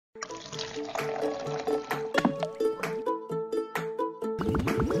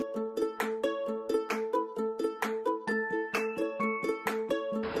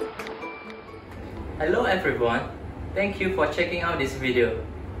Hello everyone, thank you for checking out this video.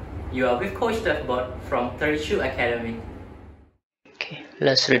 You are with Coach Deathbot from 32 Academy. Okay,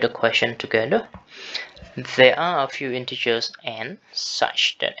 let's read the question together. There are a few integers n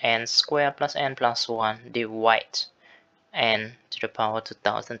such that n squared plus n plus 1 divides n to the power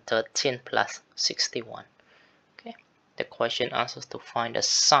 2013 plus 61. Okay, the question asks us to find the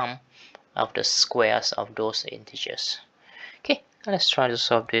sum of the squares of those integers. Okay, let's try to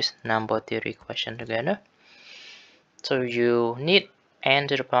solve this number theory question together. So you need n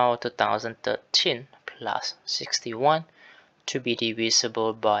to the power 2013 plus 61 to be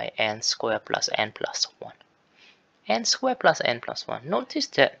divisible by n squared plus n plus 1. N squared plus n plus 1. Notice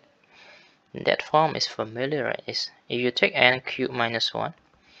that that form is familiar, right? If you take n cubed minus 1,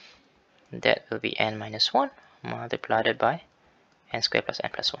 that will be n minus 1 multiplied by n squared plus n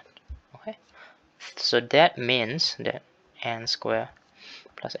plus 1. Okay, so that means that n squared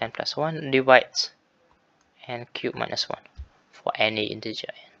plus n plus 1 divides n cubed minus 1 for any integer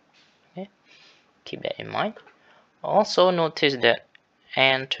n. Okay, keep that in mind. Also notice that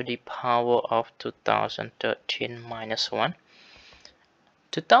n to the power of 2013 minus 1.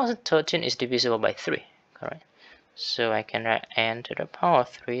 2013 is divisible by 3, correct? So I can write n to the power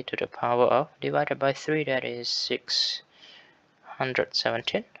 3 to the power of divided by 3, that is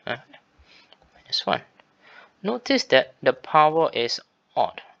 617 minus 1. Notice that the power is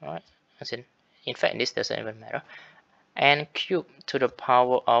odd, right? As in fact, this doesn't even matter. N cubed to the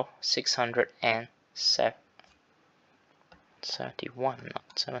power of 671, not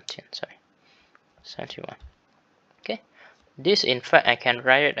 17, sorry, 71. Okay, this in fact I can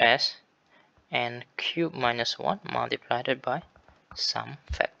write it as n cubed minus 1 multiplied by some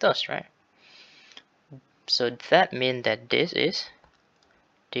factors, right? So that means that this is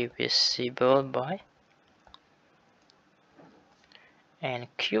divisible by n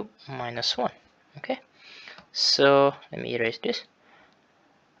cubed minus 1. Okay, so let me erase this.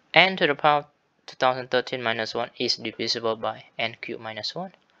 N to the power 2013 minus 1 is divisible by n cubed minus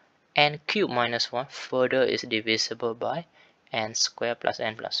 1. N cubed minus 1 further is divisible by n squared plus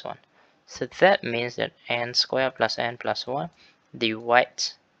n plus 1. So that means that n squared plus n plus 1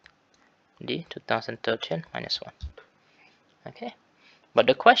 divides the 2013 minus 1. Okay, but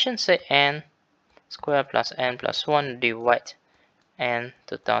the question says n squared plus n plus 1 divides n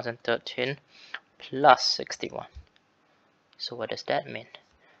 2013 plus 61. So what does that mean?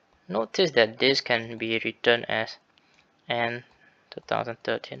 Notice that this can be written as n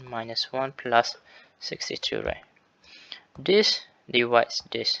 2013 minus 1 plus 62, right? This divides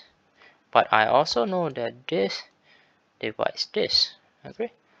this, but I also know that this divides this.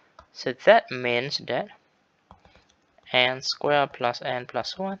 Okay, so that means that n squared plus n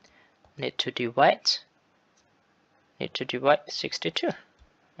plus 1 need to divide 62.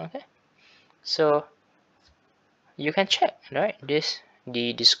 Okay, so you can check, right?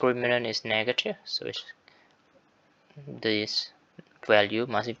 The discriminant is negative, so this value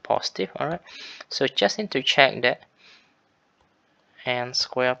must be positive. Alright, so just need to check that n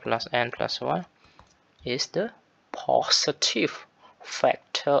squared plus n plus 1 is the positive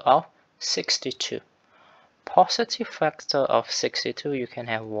factor of 62. Positive factor of 62, you can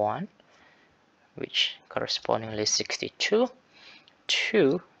have 1, which correspondingly 62,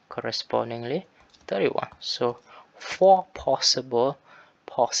 2 correspondingly 31. So 4 possible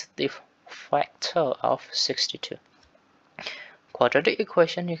positive factor of 62. Quadratic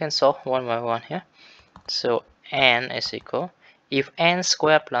equation you can solve one by one here. So n is equal, if n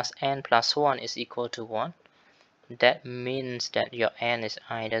squared plus n plus 1 is equal to 1, that means that your n is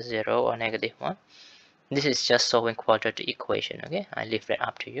either 0 or negative 1. This is just solving quadratic equation. Okay, I leave that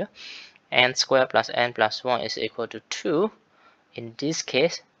up to you. N squared plus n plus 1 is equal to 2. In this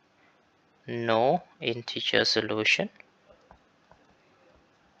case, no integer solution.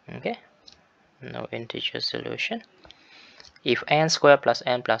 Okay, no integer solution. If n squared plus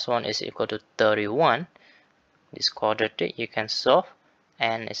n plus 1 is equal to 31, this quadratic you can solve.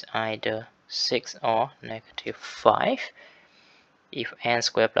 N is either 6 or negative 5. If n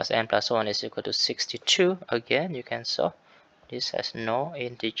squared plus n plus 1 is equal to 62, again you can solve. This has no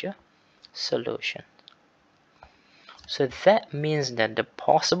integer solution. So that means that the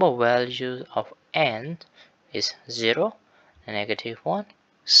possible values of n is 0, negative 1,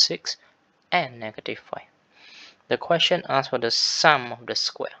 6, and negative 5. The question asks for the sum of the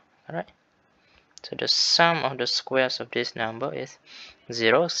square. Alright, so the sum of the squares of this number is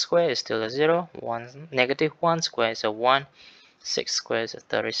 0 square is still a 0, negative 1 square is a 1, 6 square is a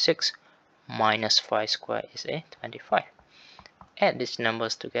 36, minus 5 square is a 25. add these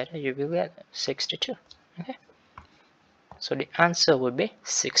numbers together, you will get 62. Okay, so the answer would be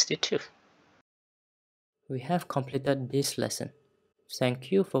 62. We have completed this lesson.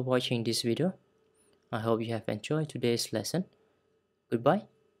 Thank you for watching this video. I hope you have enjoyed today's lesson. Goodbye,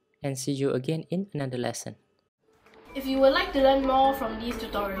 and see you again in another lesson. If you would like to learn more from these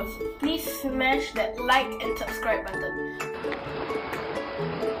tutorials, please smash that like and subscribe button.